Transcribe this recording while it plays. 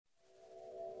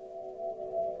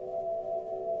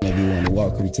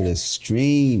welcome to the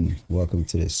stream. Welcome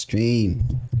to the stream.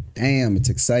 Damn, it's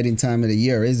exciting time of the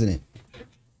year, isn't it?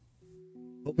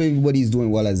 Hope everybody's doing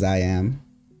well as I am.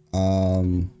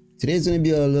 Today's gonna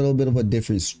be a little bit of a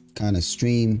different kind of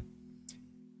stream.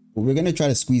 But we're gonna try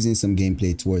to squeeze in some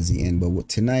gameplay towards the end. But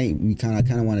tonight we kind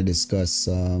of want to discuss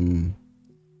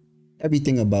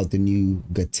everything about the new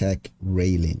Gatac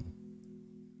Railen.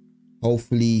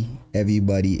 Hopefully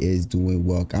everybody is doing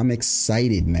well. I'm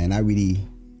excited, man. I'm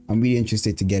really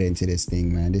interested to get into this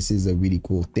thing, man. This is a really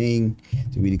cool thing.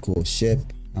 It's a really cool ship.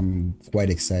 I'm quite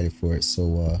excited for it.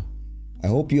 So I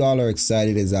hope you all are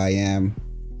excited as I am.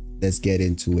 Let's get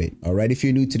into it. All right, if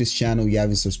you're new to this channel, you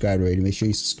haven't subscribed already, make sure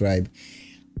you subscribe.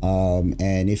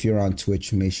 And if you're on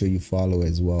Twitch, make sure you follow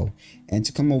as well, and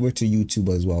to come over to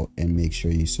YouTube as well and make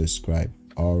sure you subscribe.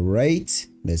 All right,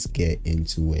 let's get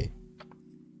into it.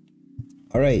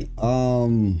 All right,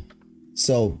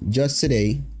 so just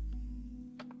today,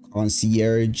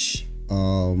 concierge,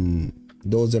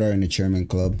 those that are in the chairman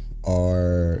club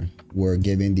were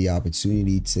given the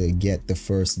opportunity to get the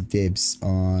first dibs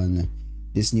on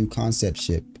this new concept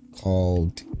ship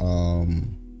called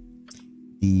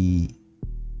the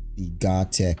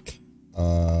Gatac.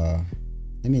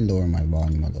 Let me lower my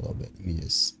volume a little bit. Let me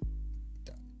just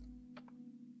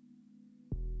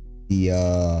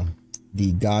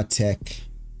the Gatac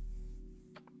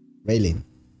Railen.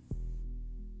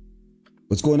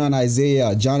 What's going on,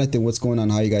 Isaiah? Jonathan, what's going on?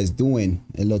 How you guys doing?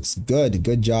 It looks good.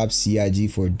 Good job, CIG,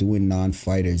 for doing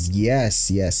non-fighters. Yes.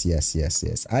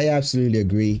 I absolutely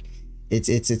agree.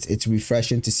 It's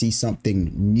refreshing to see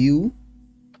something new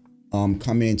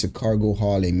coming into cargo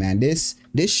hauling, man. This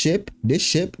ship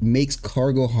makes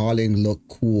cargo hauling look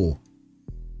cool.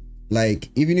 Like,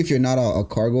 even if you're not a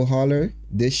cargo hauler,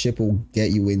 this ship will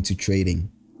get you into trading.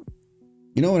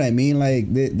 You know what I mean?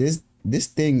 Like, this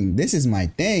is my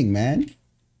thing, man.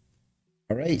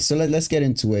 All right, so let's get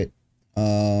into it.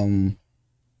 So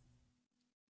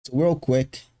real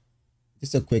quick,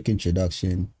 just a quick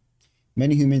introduction.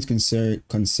 Many humans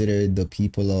consider the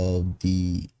people of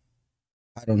the,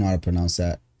 I don't know how to pronounce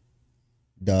that,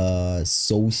 the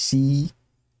Soci.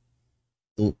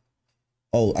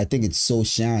 Oh, I think it's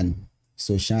Soshan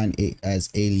as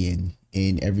alien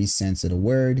in every sense of the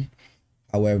word.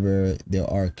 However, there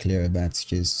are clear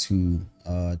advantages to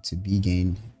be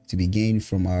gained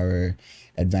from our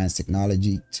advanced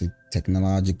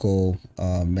technological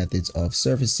methods of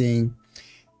surfacing.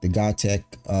 The Gatac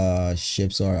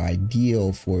ships are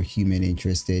ideal for human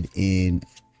interested in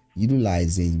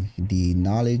utilizing the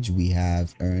knowledge we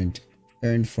have earned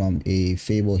from a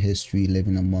fabled history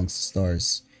living amongst the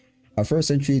stars. Our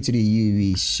first entry into the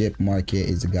UV ship market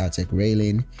is the Gatac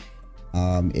Railen.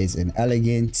 It's an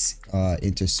elegant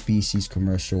interspecies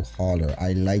commercial hauler.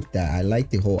 I like that. I like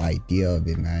the whole idea of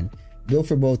it, man. Built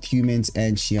for both humans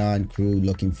and Xi'an crew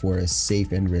looking for a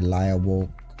safe and reliable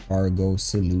cargo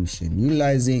solution,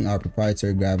 utilizing our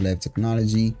proprietary gravlev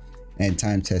technology and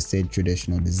time-tested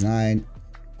traditional design,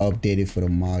 updated for the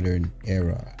modern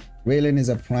era. Railen is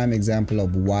a prime example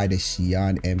of why the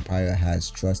Xi'an Empire has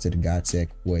trusted Gatac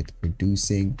with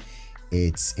producing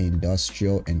its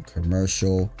industrial and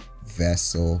commercial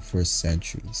vessel for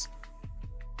centuries.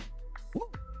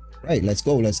 Right, let's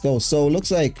go. So it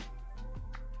looks like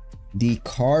the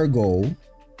cargo,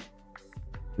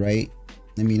 right?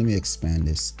 Let me expand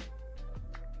this.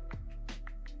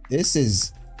 This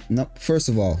is not, first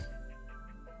of all,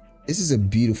 this is a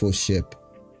beautiful ship.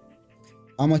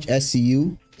 How much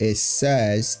SCU? It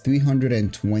says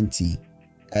 320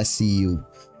 SCU.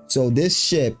 So this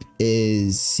ship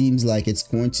seems like it's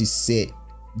going to sit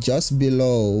just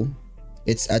below,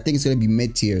 I think it's going to be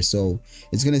mid-tier, so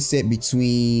it's going to sit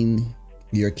between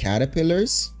your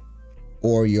caterpillars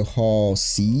or your hull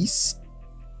C's,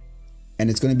 and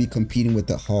it's going to be competing with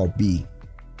the hull B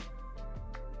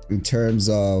in terms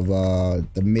of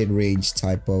the mid-range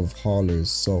type of haulers.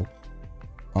 So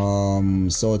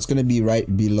it's going to be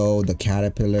right below the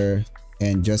caterpillar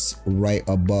and just right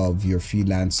above your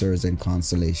freelancers and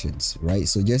constellations, right?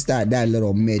 So just that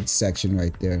little mid section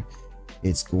right there,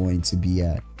 it's going to be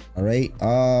at. All right,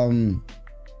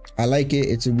 I like it.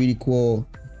 It's a really cool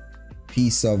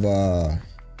piece of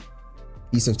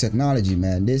technology,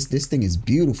 man. This thing is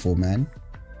beautiful, man.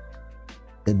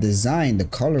 The design, the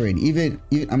coloring, even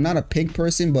I'm not a pink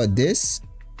person, but this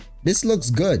looks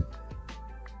good.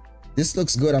 This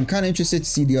looks good. I'm kind of interested to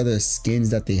see the other skins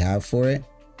that they have for it.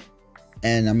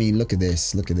 And I mean, look at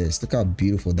this. Look how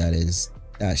beautiful that is.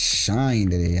 That shine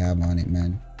that they have on it,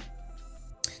 man.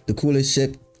 The coolest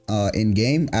ship in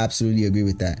game. Absolutely agree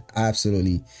with that.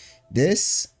 Absolutely.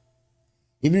 This,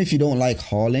 even if you don't like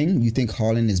hauling, you think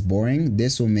hauling is boring,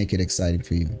 this will make it exciting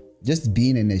for you. just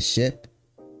being in this ship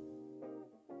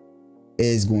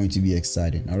is going to be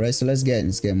exciting. All right, so let's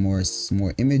get more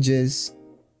images.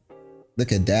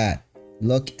 Look at that.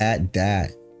 Look at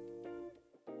that.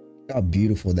 Look how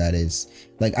beautiful that is.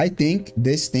 Like, I think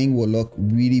this thing will look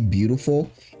really beautiful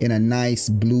in a nice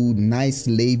blue, nice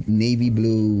navy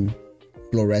blue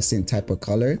fluorescent type of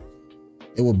color.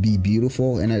 It will be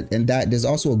beautiful. And that there's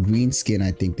also a green skin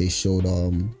I think they showed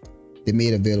they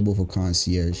made available for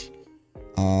concierge.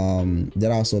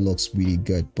 That also looks really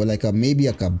good. But like maybe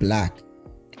like a black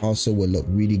also would look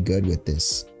really good with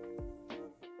this,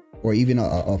 or even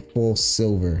a full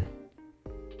silver.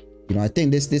 You know, I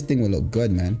think this thing will look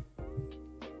good, man.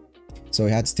 So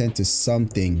it has 10 to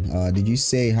something. Did you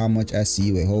say how much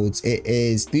SCU it holds? It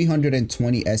is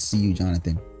 320 SCU,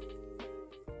 Jonathan.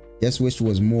 Guess which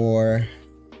was more?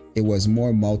 It was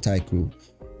more multi-role.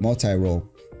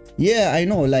 Yeah, I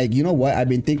know. Like, you know what? I've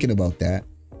been thinking about that.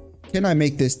 Can I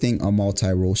make this thing a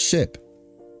multi-role ship?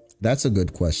 That's a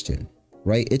good question,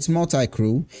 right? It's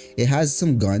multi-crew. It has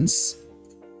some guns.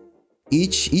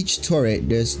 Each turret,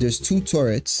 there's 2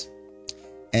 turrets,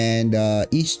 and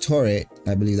each turret,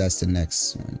 I believe that's the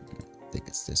next one. I think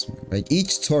it's this one, right?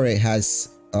 Each turret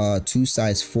has 2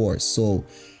 size 4, so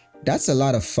that's a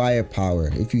lot of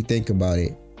firepower if you think about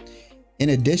it. In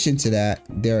addition to that,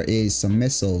 there is some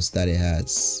missiles that it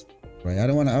has, right? I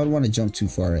don't want to jump too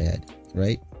far ahead,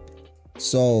 right?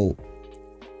 So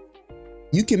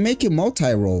you can make it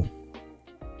multi-role.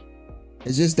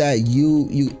 It's just that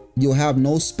you'll have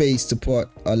no space to put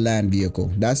a land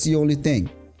vehicle. That's the only thing.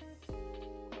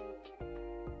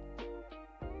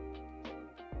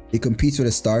 It competes with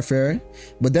a Starfarer,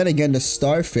 but then again, the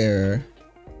Starfarer,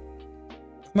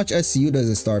 how much SCU does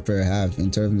a Starfarer have in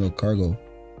terms of cargo?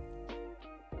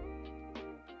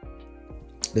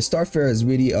 The Starfarer is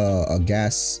really a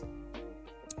gas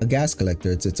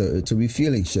collector. It's a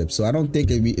refueling ship, so I don't think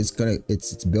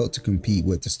it's built to compete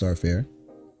with the Starfarer.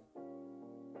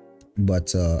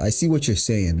 But I see what you're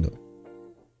saying though.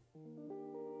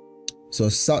 So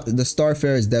the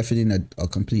Starfarer is definitely in a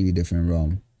completely different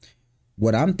realm.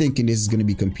 What I'm thinking this is going to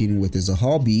be competing with is a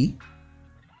Hull B.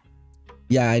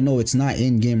 Yeah, I know it's not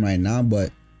in game right now,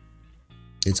 but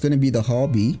it's going to be the Hull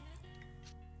B.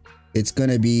 It's going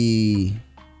to be...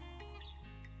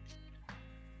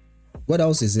 What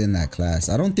else is in that class?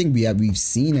 I don't think we've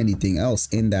seen anything else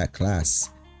in that class.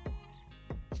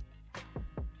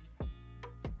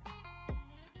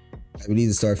 I believe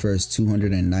the Starfarer is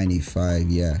 295.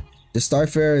 Yeah, the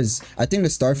Starfarer is, I think the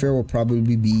Starfarer will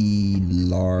probably be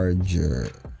larger.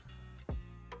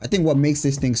 I think what makes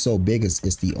this thing so big is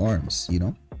the arms, you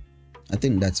know. I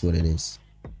think that's what it is.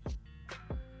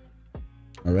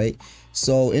 All right,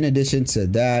 so in addition to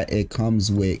that, it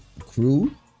comes with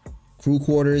crew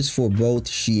quarters for both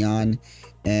Xi'an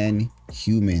and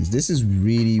humans. This is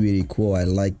really cool. I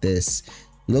like this.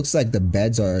 Looks like the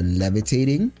beds are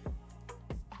levitating.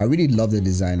 I really love the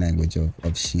design language of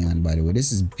Xi'an, by the way.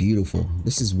 This is beautiful.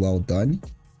 This is well done.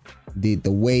 The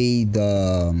way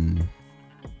the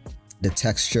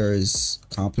textures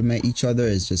complement each other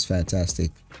is just fantastic.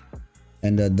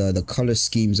 And the color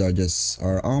schemes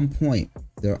are on point.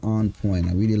 They're on point.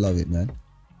 I really love it, man.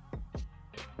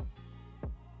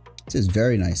 This is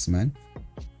very nice, man.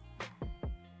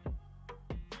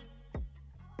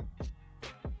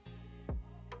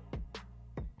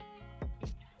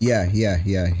 Yeah.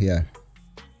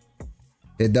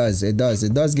 It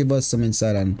does give us some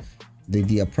insight on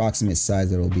the approximate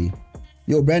size that it'll be.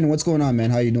 Yo, Brandon, what's going on,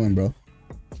 man? How you doing, bro?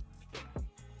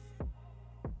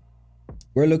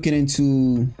 We're looking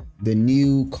into the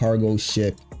new cargo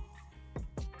ship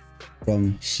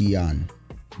from Xi'an,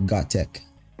 Gatac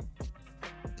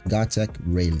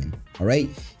Railen. All right,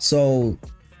 so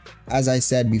as I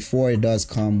said before, it does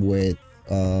come with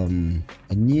a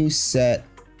new set,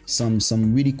 some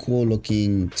really cool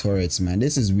looking turrets, man.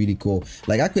 This is really cool.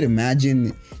 Like, I could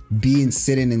imagine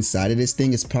sitting inside of this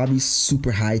thing. It's probably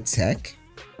super high tech.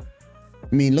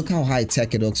 I mean, look how high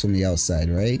tech it looks from the outside,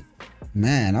 right?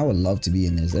 Man, I would love to be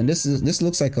in this. And this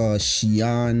looks like a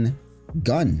Xi'an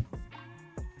gun.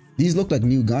 These look like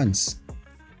new guns,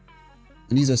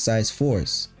 and these are size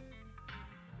 4s.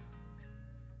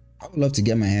 I would love to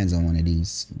get my hands on one of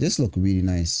these. This looks really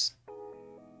nice.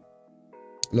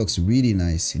 Looks really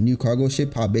nice. New cargo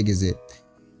ship. How big is it?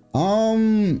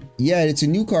 Yeah, it's a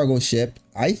new cargo ship.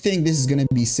 I think this is gonna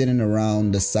be sitting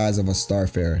around the size of a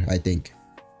Starfarer. I think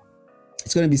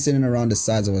it's gonna be sitting around the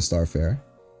size of a Starfarer,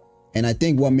 and I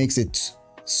think what makes it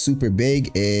super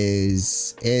big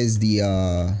is the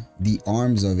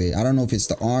arms of it. I don't know if it's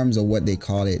the arms or what they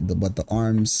call it, but the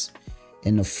arms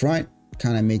in the front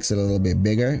kind of makes it a little bit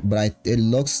bigger. But it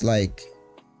looks like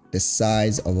the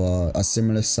size of a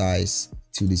similar size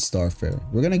to the Starfarer.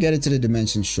 We're gonna get into the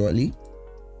dimensions shortly,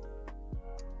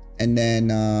 and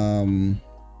then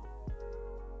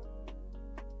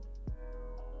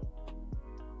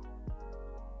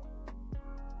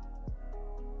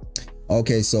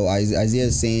okay, so Isaiah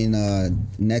is saying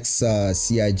next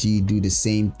CIG do the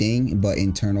same thing but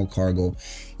internal cargo.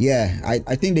 Yeah,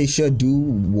 I think they should do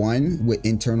one with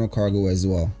internal cargo as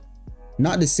well.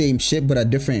 Not the same ship, but a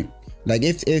different, like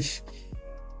if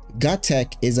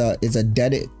Gatac is a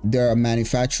dedicated, there are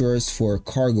manufacturers for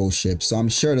cargo ships, so I'm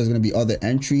sure there's going to be other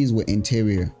entries with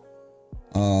interior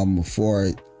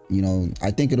for, you know,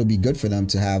 I think it'll be good for them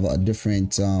to have a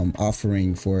different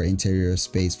offering for interior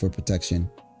space for protection.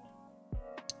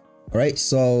 All right,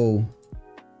 so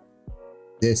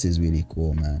this is really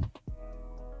cool, man.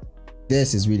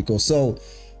 This is really cool. So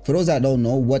for those that don't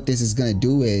know, what this is going to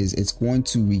do is it's going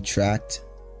to retract.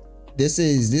 This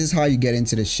is how you get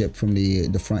into the ship from the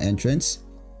front entrance,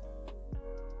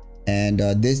 and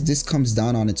this comes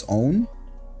down on its own,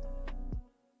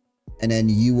 and then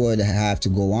you would have to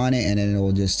go on it, and then it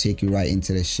will just take you right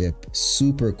into the ship.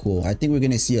 Super cool. I think we're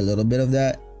going to see a little bit of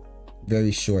that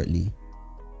very shortly.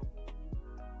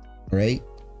 All right,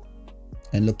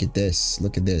 and look at this,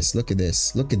 look at this, look at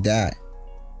this, look at that.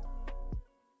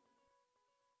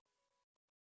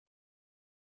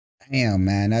 Damn,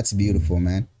 man, that's beautiful,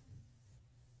 man.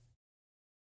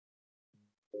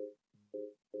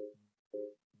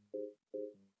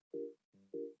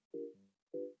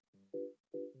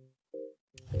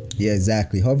 Yeah,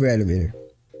 exactly. Hover elevator.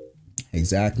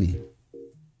 Exactly.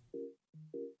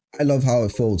 I love how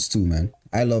it folds too, man.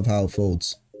 I love how it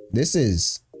folds. This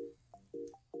is,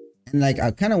 and like, I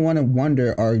kind of want to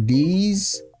wonder, are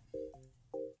these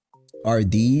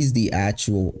the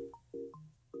actual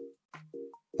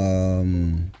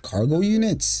cargo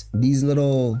units? These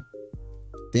little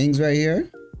things right here,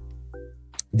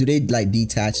 do they like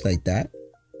detach like that?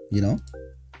 You know,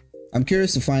 I'm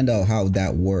curious to find out how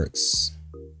that works.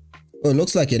 Oh, it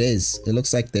looks like it is. It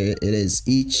looks like it is.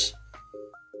 Each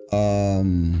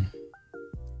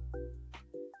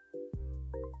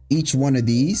one of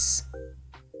these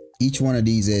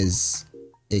is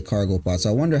a cargo pod.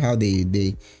 So I wonder how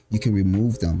you can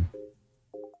remove them.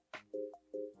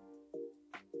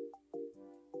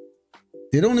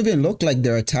 They don't even look like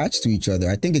they're attached to each other.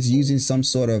 I think it's using some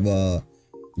sort of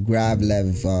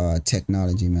gravlev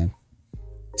technology, man,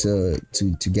 to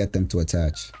get them to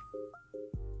attach.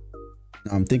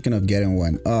 I'm thinking of getting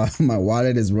one. My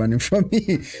wallet is running from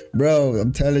me, bro.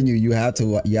 I'm telling you, you have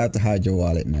to hide your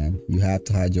wallet, man. You have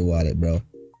to hide your wallet, bro.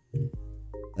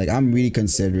 Like, I'm really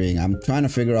considering. I'm trying to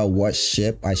figure out what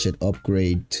ship I should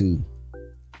upgrade to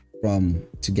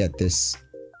get this.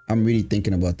 I'm really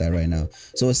thinking about that right now.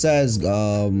 So it says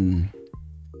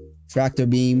tractor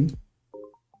beam.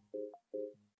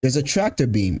 There's a tractor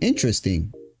beam.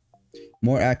 Interesting.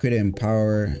 More accurate in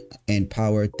power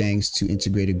thanks to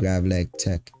integrated gravleg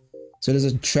tech. So there's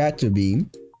a tractor beam.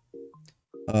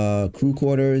 Crew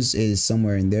quarters is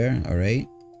somewhere in there. All right.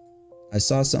 I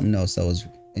saw something else that was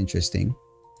interesting.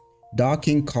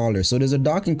 Docking collar. So there's a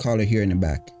docking collar here in the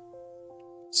back.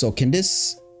 So can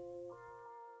this,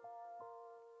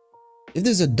 if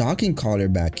there's a docking collar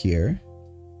back here,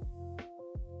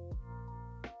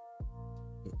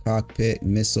 cockpit,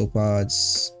 missile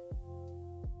pods.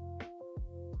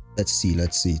 Let's see.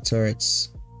 Turrets.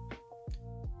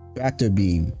 Tractor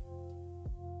beam.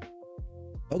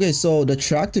 Okay, so the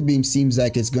tractor beam seems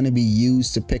like it's going to be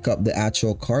used to pick up the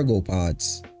actual cargo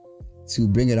pods to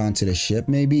bring it onto the ship,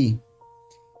 maybe.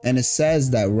 And it says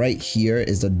that right here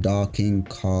is the docking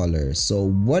collar. So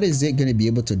what is it going to be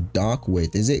able to dock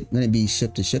with? Is it going to be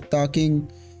ship-to-ship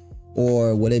docking?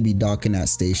 Or would it be docking at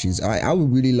stations? I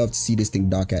would really love to see this thing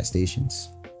dock at stations.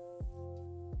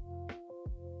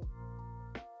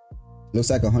 Looks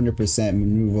like 100%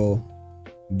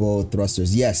 maneuverable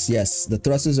thrusters. Yes, the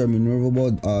thrusters are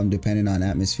maneuverable depending on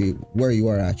atmosphere, where you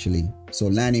are actually. So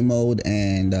landing mode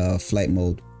and flight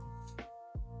mode.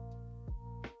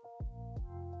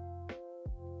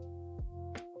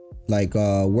 Like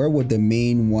where would the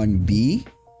main one be?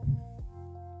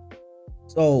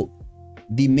 So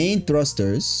the main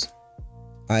thrusters,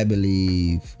 I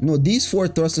believe, no, these 4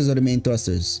 thrusters are the main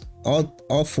thrusters.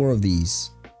 All 4 of these,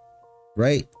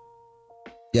 right?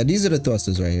 Yeah, these are the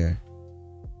thrusters right here.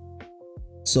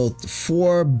 So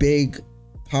 4 big,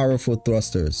 powerful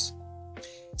thrusters.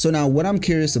 So now what I'm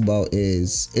curious about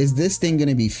is this thing going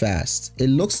to be fast? It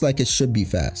looks like it should be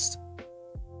fast.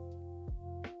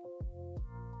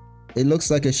 It looks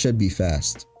like it should be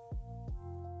fast.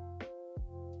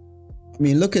 I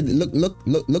mean, look at the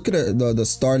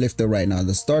Starlifter right now.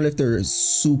 The Starlifter is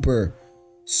super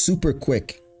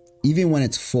quick. Even when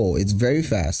it's full, it's very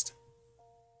fast.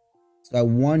 So I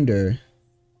wonder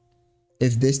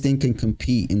if this thing can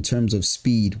compete in terms of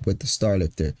speed with the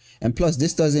Starlifter. And plus,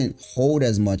 this doesn't hold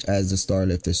as much as the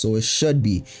Starlifter, so it should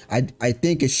be. I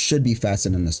think it should be faster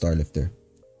than the Starlifter.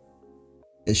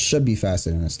 It should be faster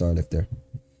than the Starlifter.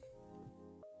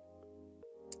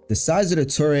 The size of the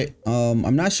turret,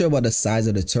 I'm not sure about the size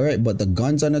of the turret, but the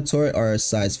guns on the turret are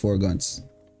size 4 guns.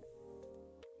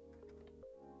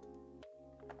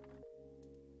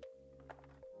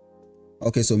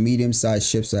 Okay, so medium-sized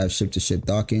ships that have ship-to-ship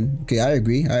docking. Okay, I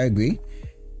agree. And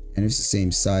if it's the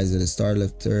same size of the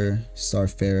Starlifter,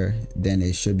 Starfarer, then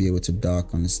it should be able to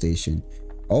dock on the station.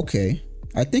 Okay,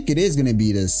 I think it is gonna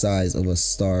be the size of a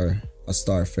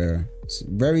Starfarer. It's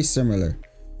very similar.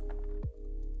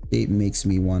 It makes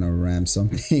me want to ram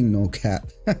something, no cap.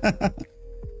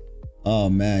 Oh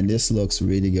man, this looks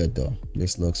really good though.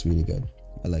 This looks really good.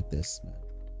 I like this, man.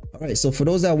 All right, so for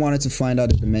those that wanted to find out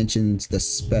the dimensions, the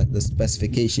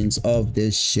specifications of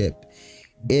this ship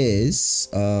is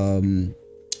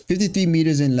 53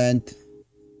 meters in length,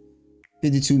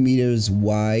 52 meters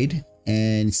wide,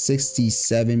 and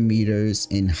 67 meters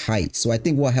in height. So I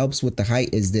think what helps with the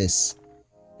height is this,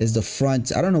 is the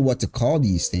front. I don't know what to call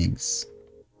these things.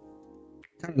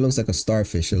 Kind of looks like a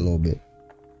starfish a little bit,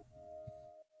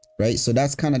 right? So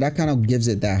that kind of gives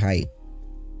it that height.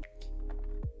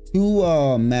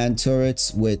 2 man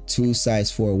turrets with 2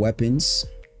 size 4 weapons,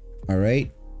 all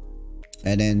right,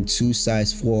 and then 2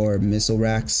 size 4 missile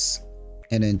racks,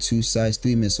 and then 2 size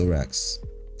 3 missile racks.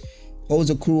 Holds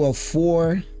a crew of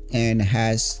 4 and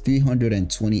has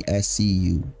 320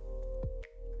 SCU.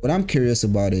 What I'm curious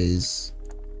about is,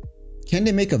 can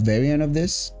they make a variant of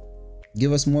this?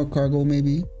 Give us more cargo,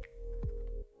 maybe,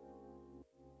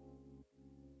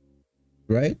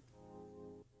 right?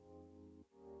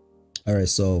 All right,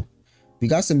 so we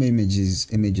got some images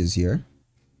here.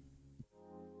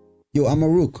 Yo, I'm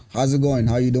Amaruk. How's it going?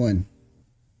 How you doing?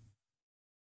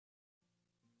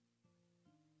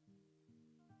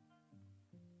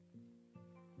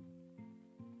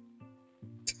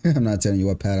 I'm not telling you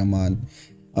what pad I'm on.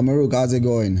 Amaruk, how's it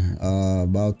going?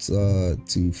 About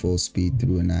to full speed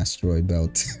through an asteroid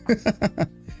belt.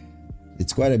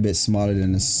 It's quite a bit smaller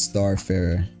than a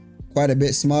Starfarer. Quite a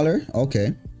bit smaller?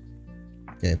 Okay.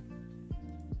 Okay.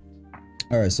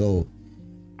 Alright, so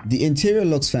the interior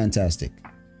looks fantastic.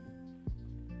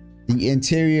 The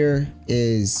interior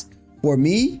is, for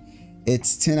me,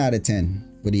 it's 10 out of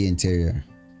 10 for the interior.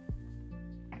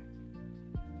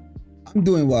 I'm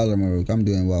doing well, Amaruk. I'm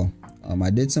doing well. I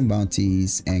did some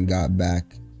bounties and got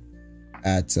back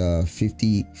at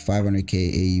 500k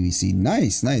AUEC.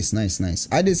 Nice.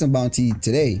 I did some bounty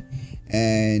today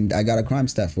and I got a crime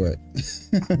stat for it.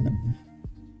 I've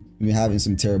been having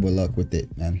some terrible luck with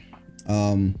it, man.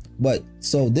 But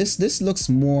so this looks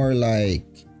more like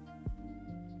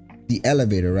the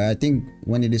elevator, right? I think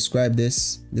when they describe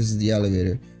this is the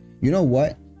elevator. You know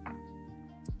what?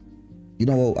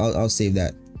 I'll save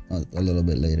that a little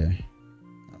bit later.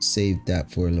 I'll save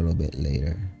that for a little bit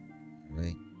later,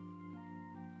 right?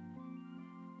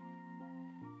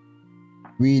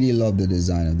 Really love the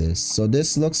design of this. So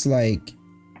this looks like,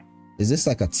 is this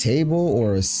like a table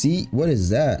or a seat? What is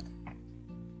that?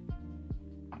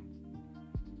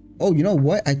 Oh, you know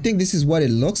what? I think this is what it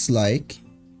looks like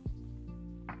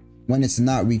when it's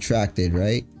not retracted,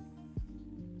 right?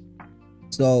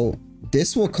 So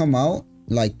this will come out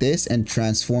like this and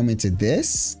transform into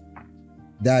this.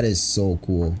 That is so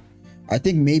cool. I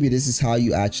think maybe this is how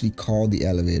you actually call the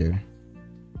elevator.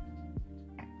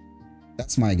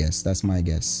 That's my guess. That's my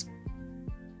guess.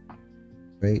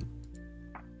 Right?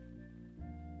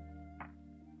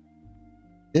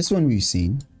 This one we've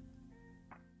seen.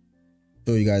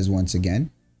 Show you guys once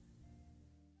again.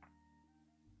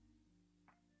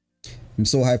 I'm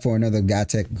so hyped for another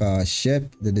Gatac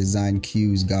ship. The design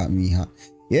cues got me hot.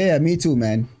 Yeah, me too,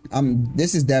 man.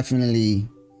 This is definitely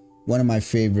one of my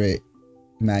favorite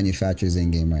manufacturers in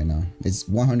game right now. It's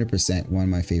 100% one of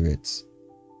my favorites.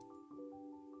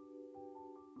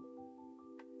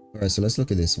 All right, so let's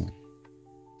look at this one.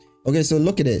 Okay, so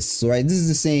look at this. So right, this is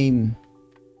the same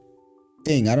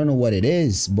thing. I don't know what it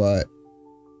is, but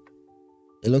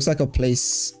it looks like a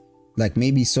place, like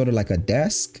maybe sort of like a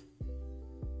desk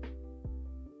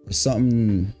or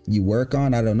something you work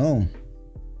on. I don't know.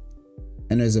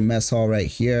 And there's a mess hall right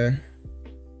here.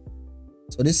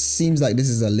 So this seems like this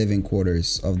is a living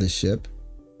quarters of the ship.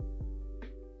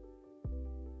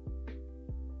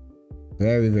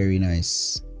 Very, very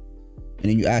nice. And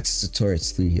then you access the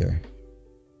turrets through here.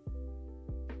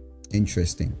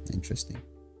 Interesting. Interesting.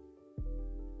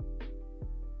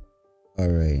 All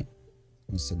right.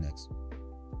 What's the next one?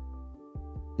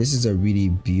 This is a really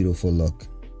beautiful look.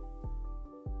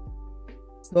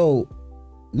 So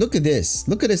look at this.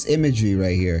 Look at this imagery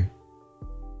right here.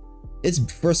 It's,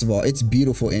 first of all, it's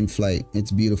beautiful in flight.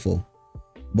 It's beautiful.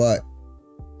 But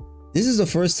this is the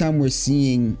first time we're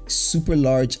seeing super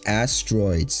large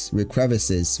asteroids with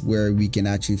crevices where we can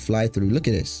actually fly through. Look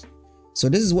at this. So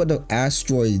this is what the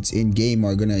asteroids in game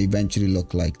are gonna eventually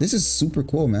look like. This is super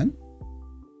cool, man.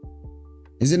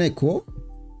 Isn't it cool?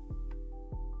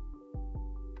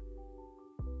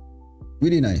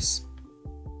 Really nice.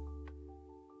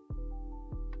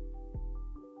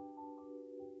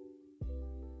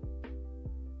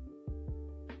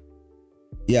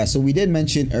 Yeah, so we did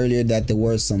mention earlier that there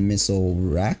were some missile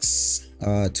racks.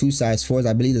 2 size 4s.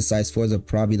 I believe the size 4s are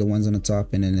probably the ones on the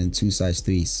top, and then the 2 size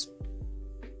 3s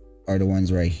are the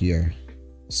ones right here.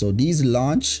 So these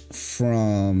launch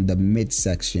from the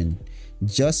midsection,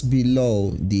 just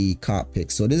below the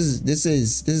cockpit. So this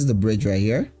is the bridge right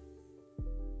here.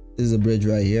 This is a bridge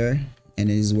right here, and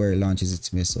this is where it launches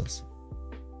its missiles.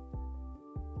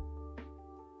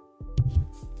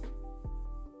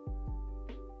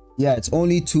 Yeah, it's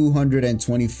only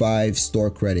 225 store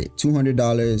credit,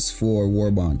 $200 for war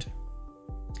bond.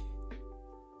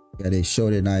 Yeah, they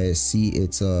showed it in ISC.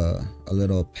 It's a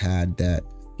little pad that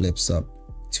flips up.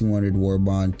 200 war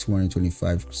bond,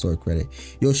 225 store credit.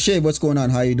 Yo, Shiv, what's going on?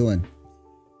 How you doing?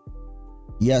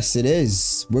 Yes, it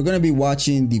is. We're gonna be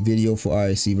watching the video for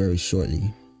ISC very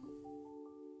shortly.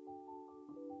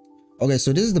 Okay,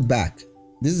 so this is the back.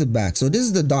 This is the back. So this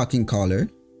is the docking collar.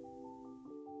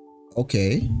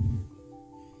 Okay.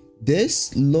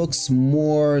 This looks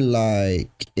more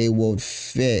like it would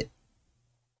fit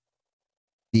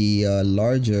the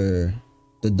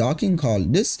the docking collar.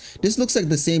 This looks like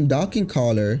the same docking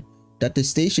collar that the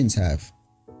stations have.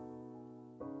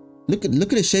 Look at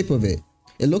the shape of it.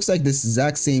 It looks like this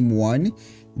exact same one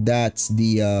that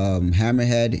the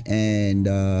Hammerhead and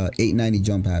 890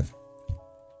 Jump have.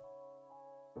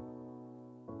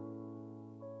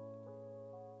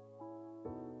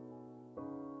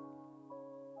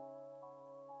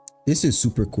 This is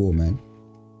super cool, man.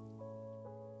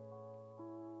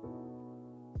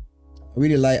 I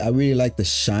really like the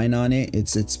shine on it.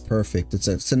 It's perfect.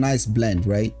 It's a nice blend,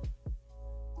 right?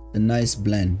 A nice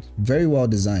blend. Very well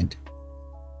designed.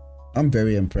 I'm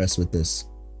very impressed with this.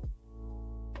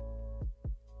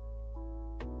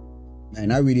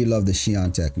 Man, I really love the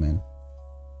Xi'an tech, man.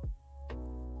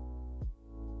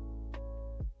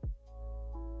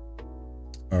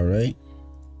 All right.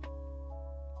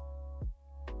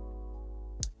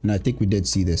 And I think we did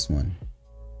see this one.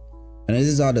 And this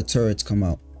is how the turrets come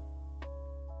out.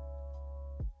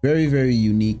 Very, very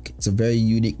unique. It's a very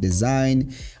unique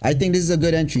design. I think this is a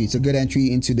good entry. It's a good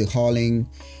entry into the hauling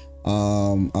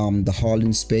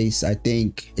space. I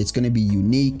think it's going to be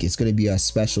unique. It's going to be a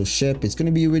special ship. It's going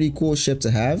to be a really cool ship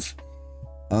to have.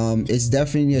 It's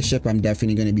definitely a ship I'm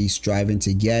definitely going to be striving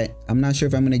to get. I'm not sure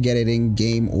if I'm going to get it in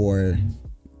game or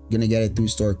going to get it through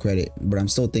store credit, but I'm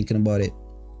still thinking about it.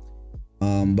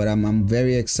 But I'm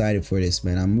very excited for this,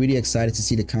 man. I'm really excited to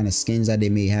see the kind of skins that they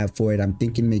may have for it. I'm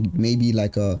thinking maybe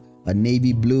like a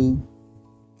navy blue,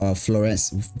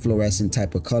 fluorescent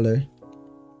type of color.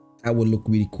 That would look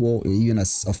really cool. Or even a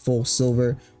full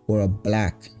silver or a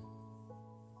black.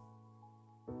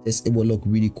 It would look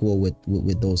really cool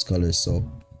with those colors. So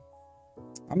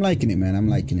I'm liking it, man. I'm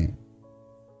liking it.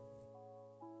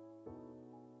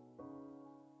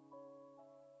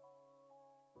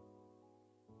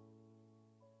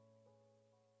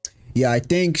 Yeah, I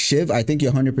think Shiv, I think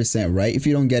you're 100% right. If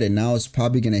you don't get it now, it's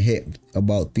probably gonna hit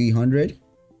about 300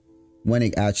 when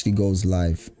it actually goes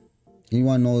live.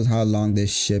 Anyone knows how long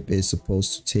this ship is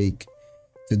supposed to take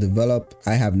to develop?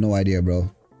 I have no idea, bro.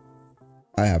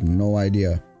 I have no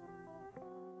idea.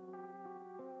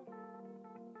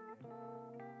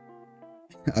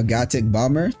 A Gatac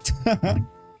bomber?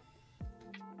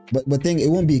 but thing, it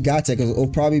won't be Gatac. It'll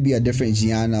probably be a different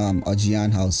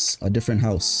Xi'an house, a different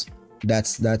house.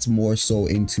 That's more so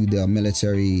into the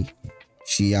military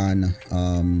Xi'an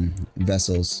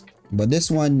vessels. But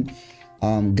this one,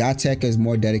 Gatac is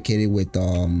more dedicated with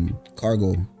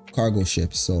cargo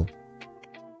ships. So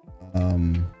all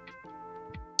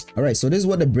right, so this is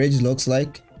what the bridge looks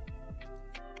like.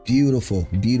 Beautiful,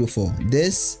 beautiful.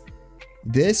 This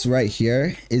right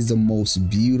here is the most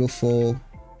beautiful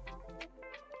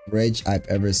bridge I've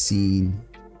ever seen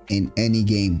in any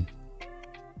game.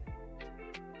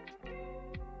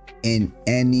 In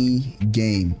any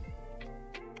game.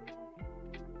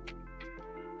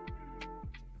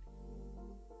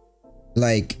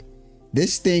 Like,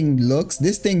 This thing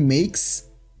makes,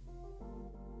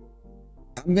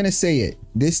 I'm gonna say it,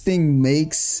 this thing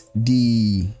makes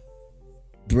the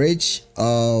bridge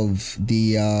of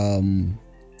the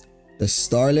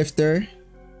Starlifter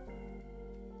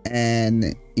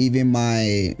and even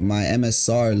my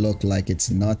MSR look like it's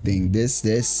nothing. This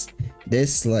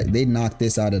like they knocked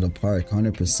this out of the park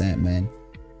 100%, man.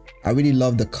 I really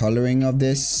love the coloring of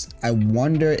this. I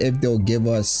wonder if they'll give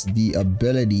us the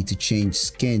ability to change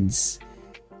skins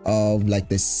of like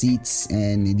the seats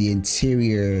and the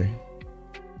interior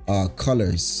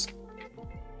colors.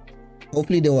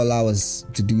 Hopefully they'll allow us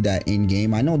to do that in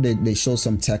game. I know that they show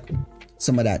some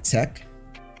of that tech,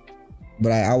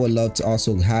 but I would love to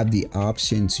also have the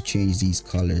option to change these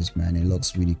colors, man. It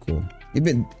looks really cool.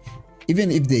 Even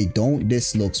if they don't,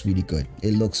 this looks really good.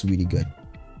 It looks really good.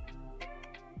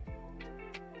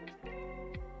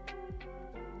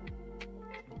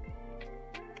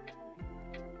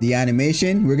 The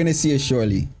animation, we're gonna see it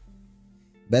shortly.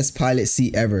 Best pilot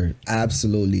seat ever,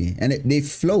 absolutely. And they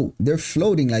float. They're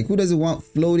floating. Like, who doesn't want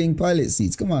floating pilot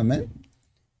seats? Come on, man.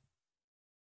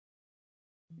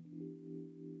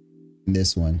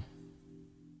 This one,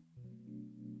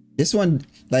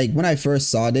 like when I first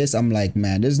saw this, I'm like,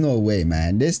 man, there's no way,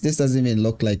 man. This doesn't even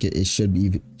look like it should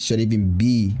even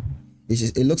be.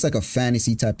 It looks like a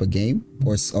fantasy type of game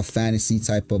or a fantasy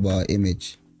type of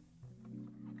image.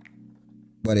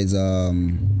 But it's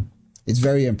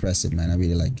very impressive, man. I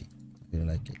really like it. I really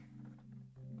like it.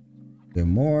 A bit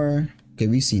more. Okay,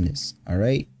 we've seen this. All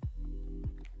right.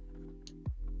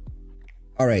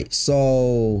 All right.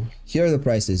 So here are the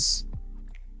prices.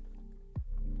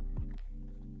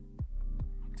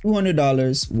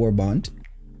 $200 war bond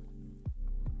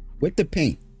with the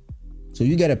paint. So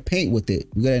you get a paint with it.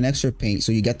 You get an extra paint.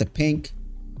 So you get the pink,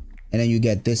 and then you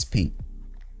get this paint.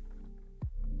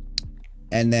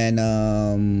 And then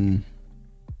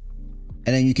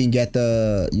you can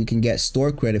get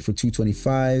store credit for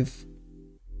 $225,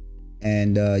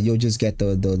 and you'll just get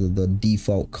the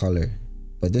default color.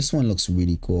 But this one looks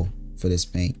really cool for this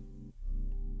paint.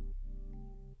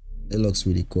 It looks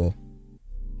really cool.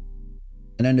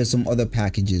 And then there's some other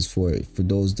packages for it for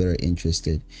those that are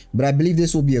interested. But I believe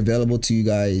this will be available to you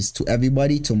guys, to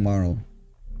everybody, tomorrow.